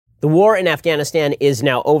The war in Afghanistan is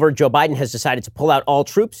now over. Joe Biden has decided to pull out all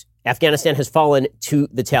troops. Afghanistan has fallen to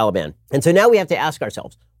the Taliban. And so now we have to ask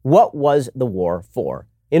ourselves, what was the war for?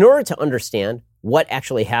 In order to understand what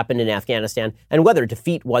actually happened in Afghanistan and whether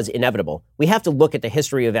defeat was inevitable, we have to look at the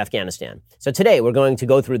history of Afghanistan. So today we're going to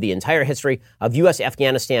go through the entire history of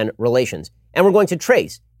U.S.-Afghanistan relations, and we're going to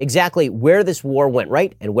trace exactly where this war went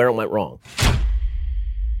right and where it went wrong.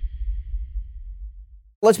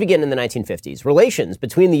 Let's begin in the 1950s. Relations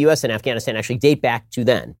between the U.S. and Afghanistan actually date back to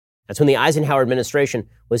then. That's when the Eisenhower administration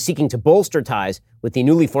was seeking to bolster ties with the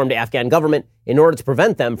newly formed Afghan government in order to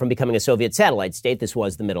prevent them from becoming a Soviet satellite state. This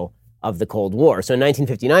was the middle of the Cold War. So in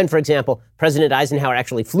 1959, for example, President Eisenhower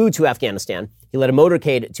actually flew to Afghanistan. He led a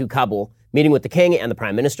motorcade to Kabul, meeting with the king and the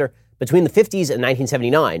prime minister. Between the 50s and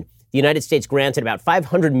 1979, the United States granted about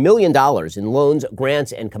 $500 million in loans,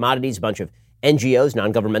 grants, and commodities. A bunch of NGOs,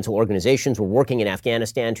 non-governmental organizations, were working in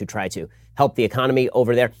Afghanistan to try to help the economy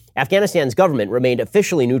over there. Afghanistan's government remained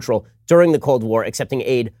officially neutral during the Cold War, accepting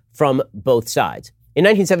aid from both sides. In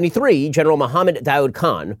 1973, General Mohammad Daoud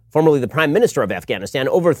Khan, formerly the prime minister of Afghanistan,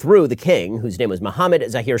 overthrew the king, whose name was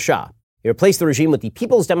Mohammad Zahir Shah. He replaced the regime with the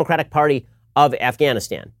People's Democratic Party of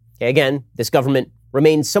Afghanistan. Okay, again, this government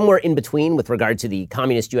remained somewhere in between with regard to the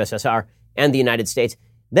communist USSR and the United States.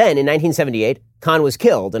 Then, in 1978, Khan was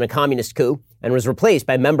killed in a communist coup and was replaced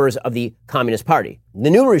by members of the Communist Party. The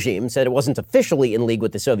new regime said it wasn't officially in league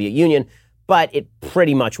with the Soviet Union, but it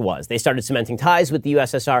pretty much was. They started cementing ties with the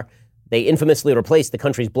USSR. They infamously replaced the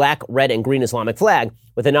country's black, red, and green Islamic flag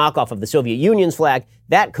with a knockoff of the Soviet Union's flag.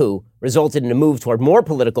 That coup resulted in a move toward more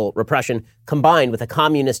political repression combined with a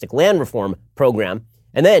communistic land reform program.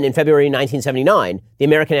 And then in February 1979, the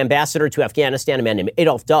American ambassador to Afghanistan, a man named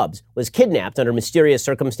Adolph Dubs, was kidnapped under mysterious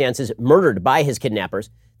circumstances, murdered by his kidnappers.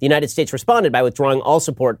 The United States responded by withdrawing all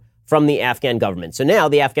support from the Afghan government. So now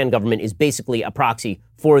the Afghan government is basically a proxy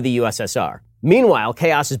for the USSR. Meanwhile,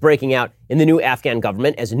 chaos is breaking out in the new Afghan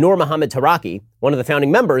government as Nur Mohammad Taraki, one of the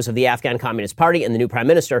founding members of the Afghan Communist Party and the new prime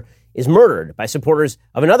minister, is murdered by supporters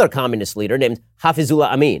of another communist leader named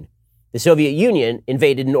Hafizullah Amin. The Soviet Union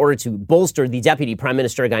invaded in order to bolster the deputy prime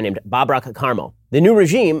minister, a guy named Babrak Karmal. The new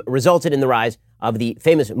regime resulted in the rise of the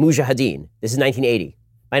famous Mujahideen. This is 1980.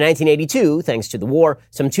 By 1982, thanks to the war,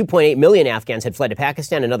 some 2.8 million Afghans had fled to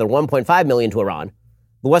Pakistan, another 1.5 million to Iran.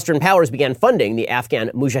 The Western powers began funding the Afghan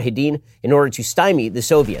Mujahideen in order to stymie the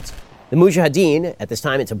Soviets. The Mujahideen, at this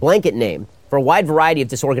time, it's a blanket name for a wide variety of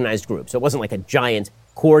disorganized groups. So it wasn't like a giant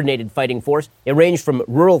coordinated fighting force. It ranged from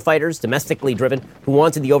rural fighters, domestically driven, who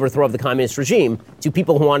wanted the overthrow of the communist regime, to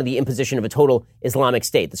people who wanted the imposition of a total Islamic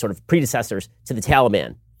state, the sort of predecessors to the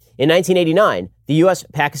Taliban. In 1989, the U.S.,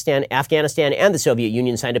 Pakistan, Afghanistan, and the Soviet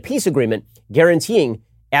Union signed a peace agreement guaranteeing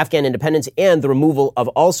Afghan independence and the removal of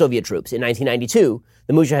all Soviet troops. In 1992,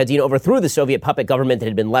 the Mujahideen overthrew the Soviet puppet government that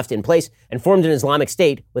had been left in place and formed an Islamic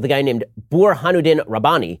State with a guy named Burhanuddin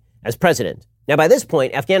Rabbani as president. Now, by this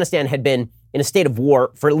point, Afghanistan had been in a state of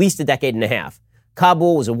war for at least a decade and a half.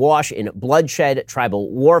 Kabul was awash in bloodshed,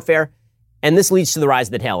 tribal warfare, and this leads to the rise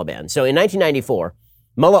of the Taliban. So in 1994,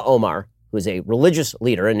 Mullah Omar, who is a religious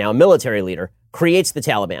leader and now a military leader, creates the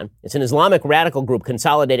Taliban. It's an Islamic radical group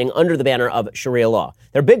consolidating under the banner of Sharia law.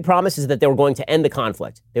 Their big promise is that they were going to end the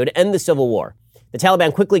conflict. They would end the civil war. The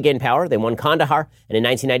Taliban quickly gained power. They won Kandahar, and in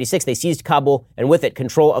 1996, they seized Kabul, and with it,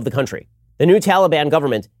 control of the country. The new Taliban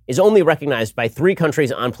government is only recognized by 3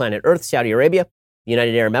 countries on planet Earth: Saudi Arabia, the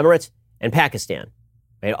United Arab Emirates, and Pakistan.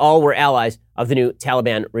 Right? All were allies of the new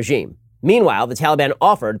Taliban regime. Meanwhile, the Taliban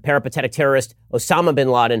offered peripatetic terrorist Osama bin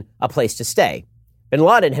Laden a place to stay. Bin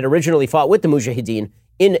Laden had originally fought with the Mujahideen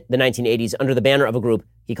in the 1980s under the banner of a group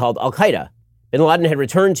he called Al-Qaeda. Bin Laden had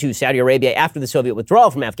returned to Saudi Arabia after the Soviet withdrawal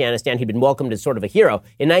from Afghanistan. He'd been welcomed as sort of a hero.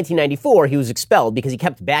 In 1994, he was expelled because he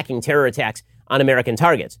kept backing terror attacks on American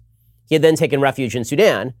targets. He had then taken refuge in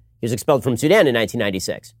Sudan. He was expelled from Sudan in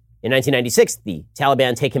 1996. In 1996, the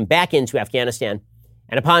Taliban take him back into Afghanistan.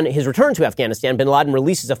 And upon his return to Afghanistan, bin Laden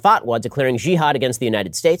releases a fatwa declaring jihad against the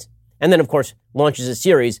United States. And then, of course, launches a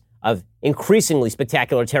series of increasingly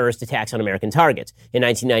spectacular terrorist attacks on American targets. In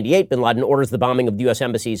 1998, bin Laden orders the bombing of the U.S.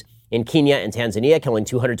 embassies in Kenya and Tanzania, killing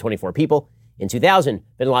 224 people. In 2000,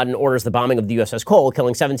 bin Laden orders the bombing of the USS Cole,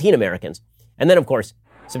 killing 17 Americans. And then, of course,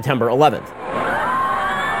 September 11th.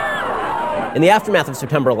 In the aftermath of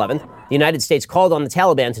September 11th, the United States called on the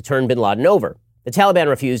Taliban to turn bin Laden over. The Taliban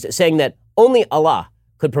refused, saying that only Allah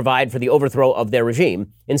could provide for the overthrow of their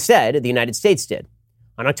regime. Instead, the United States did.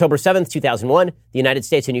 On October 7th, 2001, the United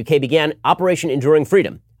States and UK began Operation Enduring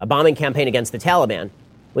Freedom, a bombing campaign against the Taliban.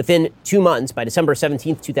 Within 2 months, by December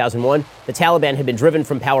 17th, 2001, the Taliban had been driven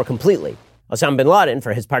from power completely. Osama bin Laden,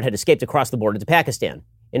 for his part, had escaped across the border to Pakistan.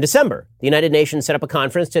 In December, the United Nations set up a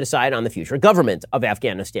conference to decide on the future government of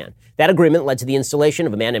Afghanistan. That agreement led to the installation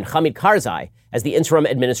of a man named Hamid Karzai as the interim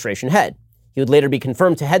administration head. He would later be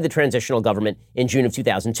confirmed to head the transitional government in June of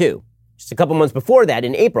 2002. Just a couple months before that,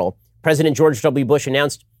 in April, President George W. Bush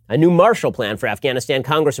announced a new Marshall Plan for Afghanistan.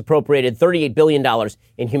 Congress appropriated $38 billion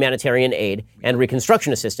in humanitarian aid and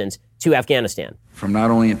reconstruction assistance to Afghanistan. From not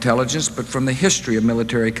only intelligence, but from the history of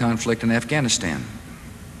military conflict in Afghanistan.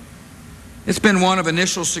 It's been one of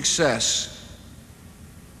initial success,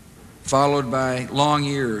 followed by long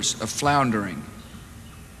years of floundering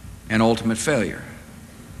and ultimate failure.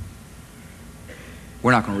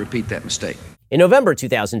 We're not going to repeat that mistake. In November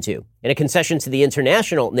 2002, in a concession to the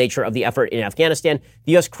international nature of the effort in Afghanistan,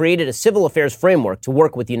 the U.S. created a civil affairs framework to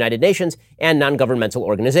work with the United Nations and non-governmental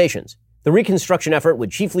organizations. The reconstruction effort would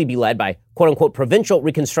chiefly be led by, quote-unquote, provincial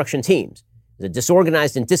reconstruction teams, a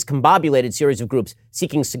disorganized and discombobulated series of groups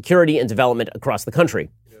seeking security and development across the country.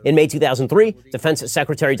 In May 2003, Defense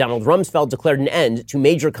Secretary Donald Rumsfeld declared an end to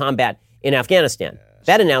major combat in Afghanistan.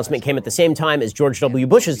 That announcement came at the same time as George W.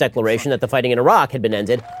 Bush's declaration that the fighting in Iraq had been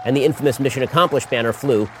ended and the infamous Mission Accomplished banner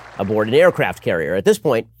flew aboard an aircraft carrier. At this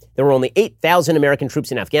point, there were only 8,000 American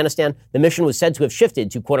troops in Afghanistan. The mission was said to have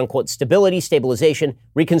shifted to, quote-unquote, stability, stabilization,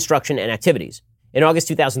 reconstruction, and activities. In August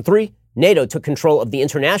 2003, NATO took control of the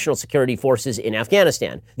international security forces in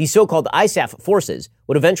Afghanistan. These so-called ISAF forces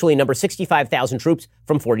would eventually number 65,000 troops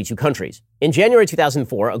from 42 countries. In January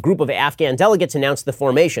 2004, a group of Afghan delegates announced the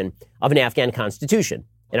formation of an Afghan constitution.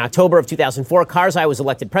 In October of 2004, Karzai was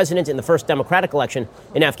elected president in the first democratic election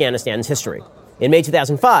in Afghanistan's history. In May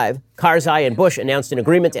 2005, Karzai and Bush announced an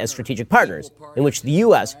agreement as strategic partners in which the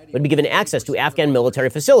U.S. would be given access to Afghan military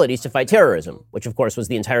facilities to fight terrorism, which of course was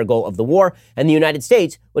the entire goal of the war, and the United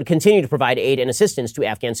States would continue to provide aid and assistance to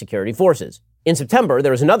Afghan security forces. In September,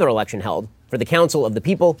 there was another election held for the Council of the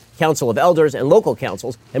People, Council of Elders, and local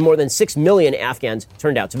councils, and more than 6 million Afghans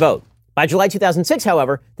turned out to vote. By July 2006,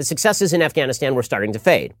 however, the successes in Afghanistan were starting to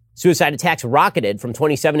fade. Suicide attacks rocketed from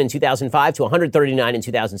 27 in 2005 to 139 in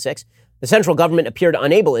 2006. The central government appeared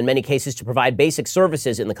unable in many cases to provide basic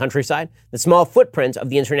services in the countryside. The small footprint of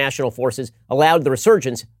the international forces allowed the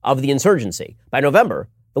resurgence of the insurgency. By November,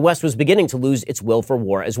 the West was beginning to lose its will for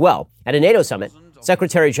war as well. At a NATO summit,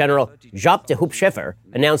 Secretary General Jaap de Hoop Scheffer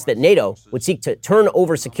announced that NATO would seek to turn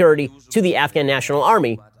over security to the Afghan National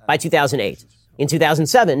Army by 2008. In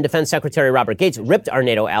 2007, Defense Secretary Robert Gates ripped our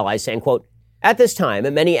NATO allies, saying, quote, "At this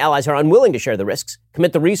time, many allies are unwilling to share the risks,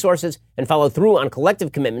 commit the resources, and follow through on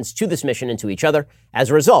collective commitments to this mission and to each other. As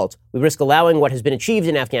a result, we risk allowing what has been achieved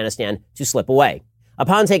in Afghanistan to slip away."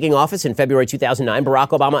 Upon taking office in February 2009, Barack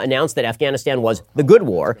Obama announced that Afghanistan was the good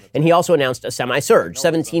war, and he also announced a semi-surge,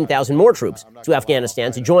 17,000 more troops to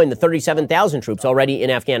Afghanistan to join the 37,000 troops already in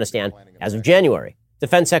Afghanistan as of January.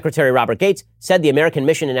 Defense Secretary Robert Gates said the American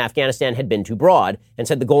mission in Afghanistan had been too broad and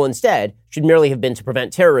said the goal instead should merely have been to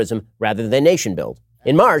prevent terrorism rather than nation build.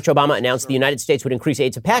 In March, Obama announced the United States would increase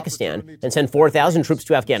aid to Pakistan and send 4,000 troops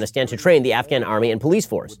to Afghanistan to train the Afghan army and police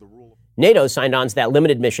force. NATO signed on to that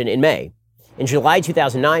limited mission in May. In July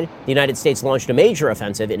 2009, the United States launched a major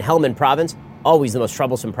offensive in Helmand province, always the most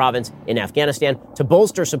troublesome province in Afghanistan, to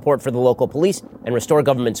bolster support for the local police and restore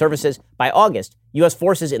government services. By August, U.S.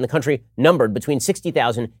 forces in the country numbered between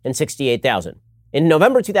 60,000 and 68,000. In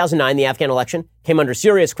November 2009, the Afghan election came under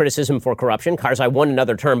serious criticism for corruption. Karzai won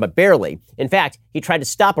another term, but barely. In fact, he tried to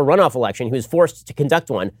stop a runoff election. He was forced to conduct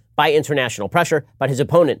one by international pressure, but his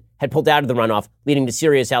opponent had pulled out of the runoff, leading to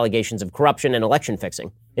serious allegations of corruption and election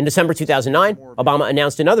fixing. In December 2009, Obama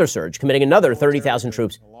announced another surge, committing another 30,000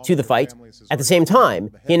 troops to the fight. At the same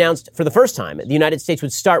time, he announced for the first time the United States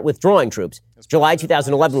would start withdrawing troops. July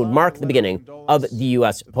 2011 would mark the beginning of the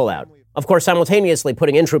U.S. pullout. Of course, simultaneously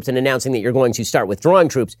putting in troops and announcing that you're going to start withdrawing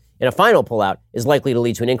troops in a final pullout is likely to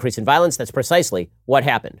lead to an increase in violence. That's precisely what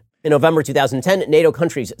happened. In November 2010, NATO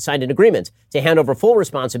countries signed an agreement to hand over full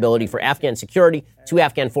responsibility for Afghan security to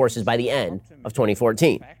Afghan forces by the end of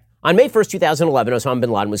 2014. On May 1st, 2011, Osama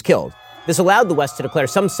bin Laden was killed. This allowed the West to declare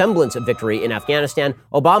some semblance of victory in Afghanistan.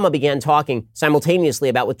 Obama began talking simultaneously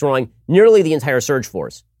about withdrawing nearly the entire surge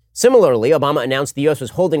force. Similarly, Obama announced the U.S.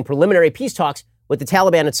 was holding preliminary peace talks with the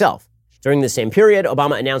Taliban itself. During the same period,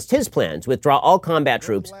 Obama announced his plan to withdraw all combat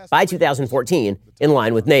troops by 2014 in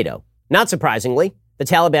line with NATO. Not surprisingly, the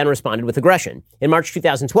Taliban responded with aggression. In March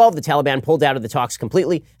 2012, the Taliban pulled out of the talks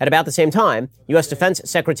completely. At about the same time, U.S. Defense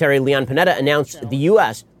Secretary Leon Panetta announced the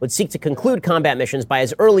U.S. would seek to conclude combat missions by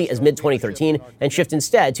as early as mid-2013 and shift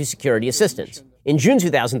instead to security assistance. In June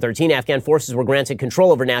 2013, Afghan forces were granted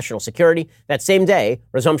control over national security. That same day,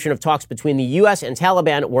 resumption of talks between the U.S. and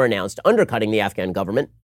Taliban were announced, undercutting the Afghan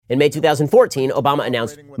government. In May 2014, Obama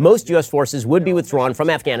announced most U.S. forces would be withdrawn from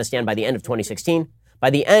Afghanistan by the end of 2016. By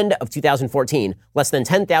the end of 2014, less than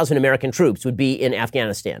 10,000 American troops would be in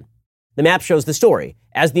Afghanistan. The map shows the story.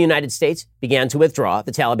 As the United States began to withdraw,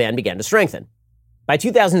 the Taliban began to strengthen. By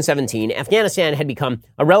 2017, Afghanistan had become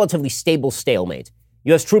a relatively stable stalemate.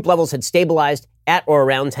 U.S. troop levels had stabilized at or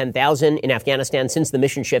around 10,000 in Afghanistan since the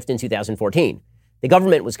mission shift in 2014. The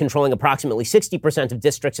government was controlling approximately 60% of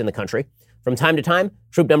districts in the country. From time to time,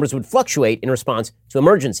 troop numbers would fluctuate in response to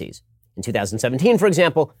emergencies. In 2017, for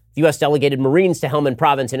example, the U.S. delegated Marines to Helmand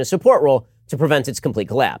Province in a support role to prevent its complete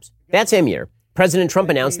collapse. That same year, President Trump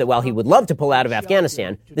announced that while he would love to pull out of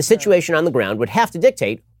Afghanistan, the situation on the ground would have to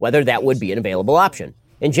dictate whether that would be an available option.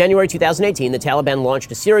 In January 2018, the Taliban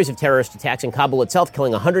launched a series of terrorist attacks in Kabul itself,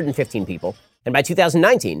 killing 115 people. And by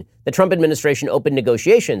 2019, the Trump administration opened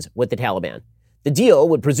negotiations with the Taliban. The deal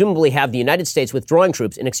would presumably have the United States withdrawing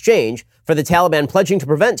troops in exchange for the Taliban pledging to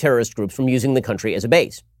prevent terrorist groups from using the country as a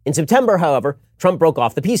base. In September, however, Trump broke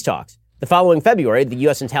off the peace talks. The following February, the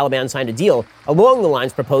U.S. and Taliban signed a deal along the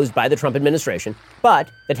lines proposed by the Trump administration,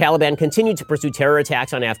 but the Taliban continued to pursue terror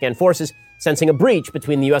attacks on Afghan forces, sensing a breach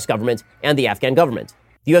between the U.S. government and the Afghan government.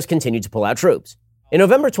 The U.S. continued to pull out troops. In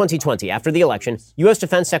November 2020, after the election, U.S.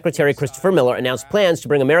 Defense Secretary Christopher Miller announced plans to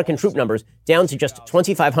bring American troop numbers down to just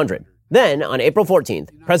 2,500. Then, on April 14th,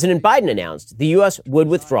 President Biden announced the U.S. would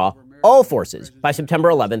withdraw all forces by September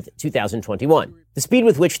 11th, 2021. The speed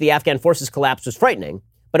with which the Afghan forces collapsed was frightening,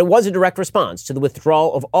 but it was a direct response to the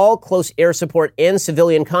withdrawal of all close air support and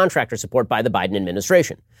civilian contractor support by the Biden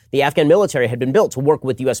administration. The Afghan military had been built to work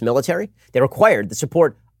with the U.S. military. They required the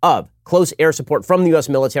support of close air support from the U.S.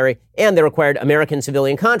 military, and they required American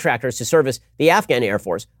civilian contractors to service the Afghan Air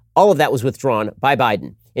Force. All of that was withdrawn by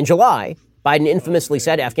Biden. In July, Biden infamously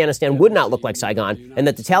said Afghanistan would not look like Saigon and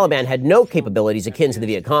that the Taliban had no capabilities akin to the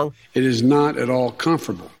Viet Cong. It is not at all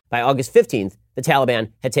comfortable. By August 15th, the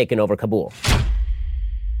Taliban had taken over Kabul.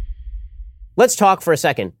 Let's talk for a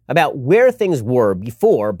second about where things were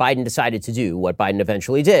before Biden decided to do what Biden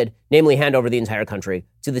eventually did, namely hand over the entire country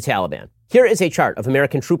to the Taliban. Here is a chart of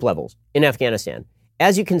American troop levels in Afghanistan.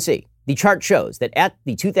 As you can see, the chart shows that at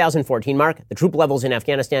the 2014 mark, the troop levels in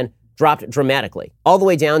Afghanistan dropped dramatically, all the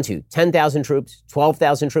way down to 10,000 troops,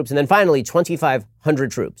 12,000 troops, and then finally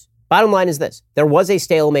 2,500 troops. Bottom line is this: there was a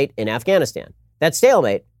stalemate in Afghanistan. That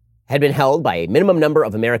stalemate had been held by a minimum number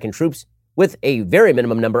of American troops with a very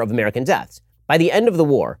minimum number of American deaths. By the end of the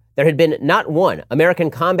war, there had been not one American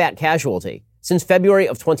combat casualty since February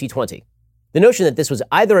of 2020. The notion that this was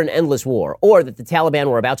either an endless war or that the Taliban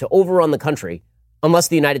were about to overrun the country unless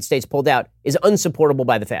the United States pulled out is unsupportable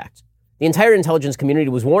by the facts. The entire intelligence community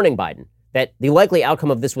was warning Biden that the likely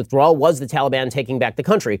outcome of this withdrawal was the Taliban taking back the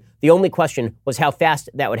country. The only question was how fast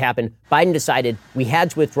that would happen. Biden decided we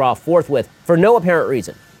had to withdraw forthwith for no apparent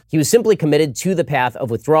reason. He was simply committed to the path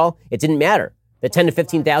of withdrawal. It didn't matter that 10 to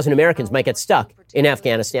 15,000 Americans might get stuck in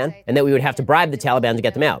Afghanistan and that we would have to bribe the Taliban to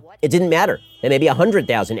get them out. It didn't matter that maybe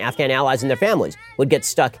 100,000 Afghan allies and their families would get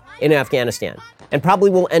stuck in Afghanistan and probably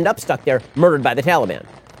will end up stuck there, murdered by the Taliban.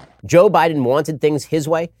 Joe Biden wanted things his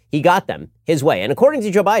way. He got them his way. And according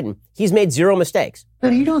to Joe Biden, he's made zero mistakes.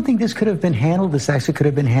 But you don't think this could have been handled, this actually could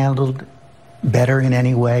have been handled better in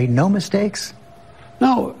any way? No mistakes?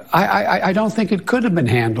 No, I don't think it could have been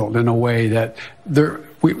handled in a way that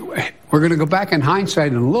we're going to go back in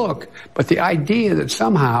hindsight and look, but the idea that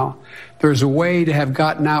somehow there's a way to have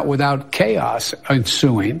gotten out without chaos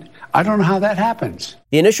ensuing, I don't know how that happens.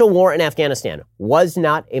 The initial war in Afghanistan was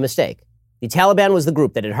not a mistake. The Taliban was the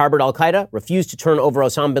group that had harbored al-Qaeda, refused to turn over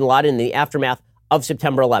Osama bin Laden in the aftermath of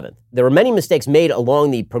September 11th. There were many mistakes made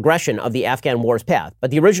along the progression of the Afghan war's path,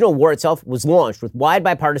 but the original war itself was launched with wide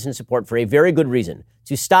bipartisan support for a very good reason: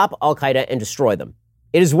 to stop al-Qaeda and destroy them.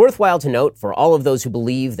 It is worthwhile to note, for all of those who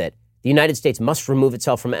believe that the United States must remove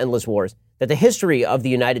itself from endless wars, that the history of the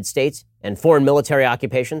United States and foreign military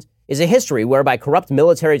occupations is a history whereby corrupt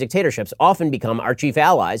military dictatorships often become our chief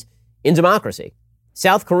allies in democracy.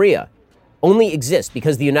 South Korea only exists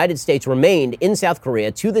because the United States remained in South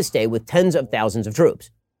Korea to this day with tens of thousands of troops.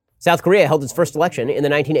 South Korea held its first election in the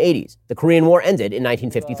 1980s. The Korean War ended in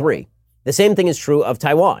 1953. The same thing is true of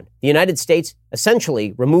Taiwan. The United States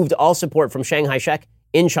essentially removed all support from Chiang Kai-shek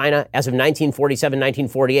in China as of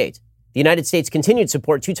 1947-1948. The United States' continued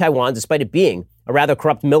support to Taiwan, despite it being a rather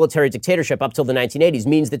corrupt military dictatorship up till the 1980s,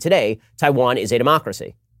 means that today Taiwan is a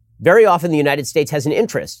democracy. Very often the United States has an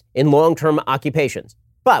interest in long-term occupations.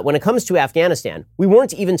 But when it comes to Afghanistan, we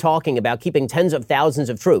weren't even talking about keeping tens of thousands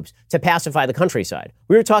of troops to pacify the countryside.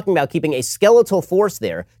 We were talking about keeping a skeletal force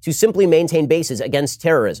there to simply maintain bases against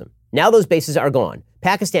terrorism. Now those bases are gone.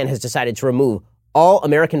 Pakistan has decided to remove all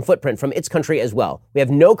American footprint from its country as well. We have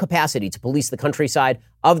no capacity to police the countryside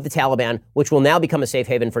of the Taliban, which will now become a safe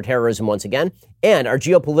haven for terrorism once again. And our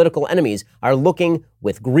geopolitical enemies are looking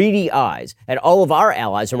with greedy eyes at all of our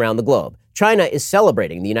allies around the globe. China is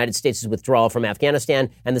celebrating the United States' withdrawal from Afghanistan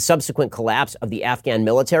and the subsequent collapse of the Afghan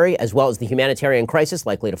military, as well as the humanitarian crisis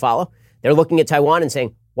likely to follow. They're looking at Taiwan and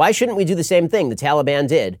saying, why shouldn't we do the same thing the Taliban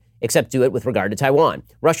did, except do it with regard to Taiwan?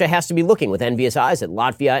 Russia has to be looking with envious eyes at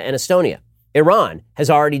Latvia and Estonia. Iran has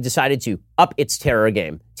already decided to up its terror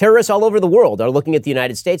game. Terrorists all over the world are looking at the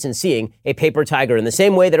United States and seeing a paper tiger in the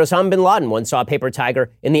same way that Osama bin Laden once saw a paper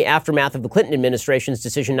tiger in the aftermath of the Clinton administration's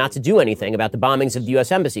decision not to do anything about the bombings of the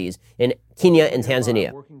U.S. embassies in Kenya and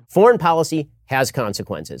Tanzania. Foreign policy has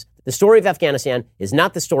consequences. The story of Afghanistan is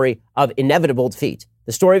not the story of inevitable defeat.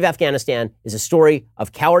 The story of Afghanistan is a story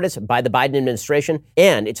of cowardice by the Biden administration,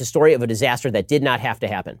 and it's a story of a disaster that did not have to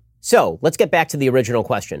happen. So let's get back to the original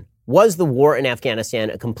question. Was the war in Afghanistan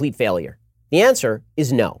a complete failure? The answer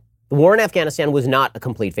is no. The war in Afghanistan was not a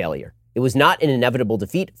complete failure. It was not an inevitable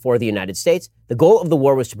defeat for the United States. The goal of the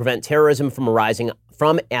war was to prevent terrorism from arising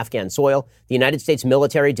from Afghan soil. The United States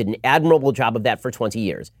military did an admirable job of that for 20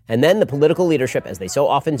 years. And then the political leadership, as they so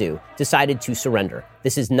often do, decided to surrender.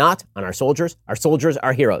 This is not on our soldiers. Our soldiers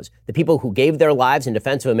are heroes. The people who gave their lives in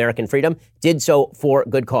defense of American freedom did so for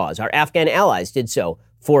good cause. Our Afghan allies did so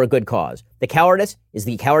for a good cause. The cowardice is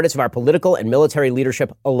the cowardice of our political and military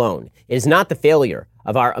leadership alone. It is not the failure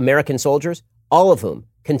of our American soldiers, all of whom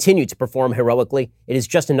continue to perform heroically. It is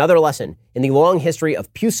just another lesson in the long history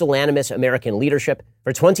of pusillanimous American leadership.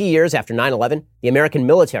 For 20 years after 9/11, the American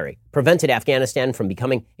military prevented Afghanistan from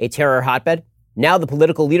becoming a terror hotbed. Now the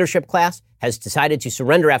political leadership class has decided to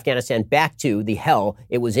surrender Afghanistan back to the hell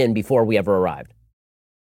it was in before we ever arrived.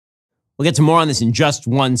 We'll get to more on this in just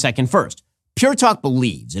 1 second. First, Pure Talk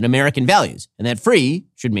believes in American values, and that free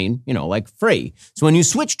should mean, like free. So when you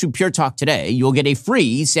switch to Pure Talk today, you'll get a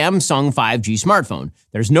free Samsung 5G smartphone.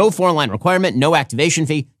 There's no foreign-line requirement, no activation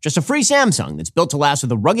fee, just a free Samsung that's built to last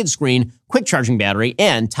with a rugged screen, quick charging battery,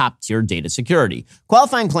 and top-tier data security.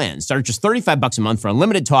 Qualifying plans start at just $35 a month for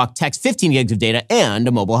unlimited talk, text, 15 gigs of data, and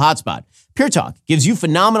a mobile hotspot. Pure Talk gives you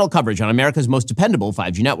phenomenal coverage on America's most dependable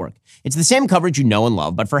 5G network. It's the same coverage you know and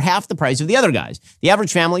love, but for half the price of the other guys. The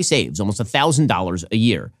average family saves almost $1,000 a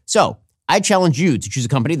year. So I challenge you to choose a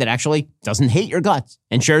company that actually doesn't hate your guts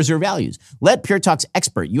and shares your values. Let Pure Talk's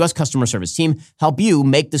expert U.S. customer service team help you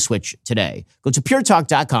make the switch today. Go to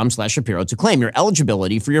puretalk.com/Shapiro to claim your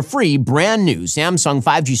eligibility for your free brand new Samsung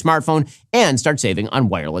 5G smartphone and start saving on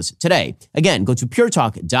wireless today. Again, go to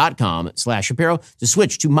puretalk.com/Shapiro to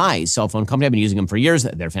switch to my cell phone company. I've been using them for years.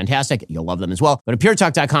 They're fantastic. You'll love them as well. Go to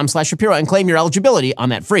puretalk.com/Shapiro and claim your eligibility on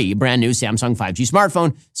that free brand new Samsung 5G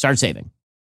smartphone. Start saving.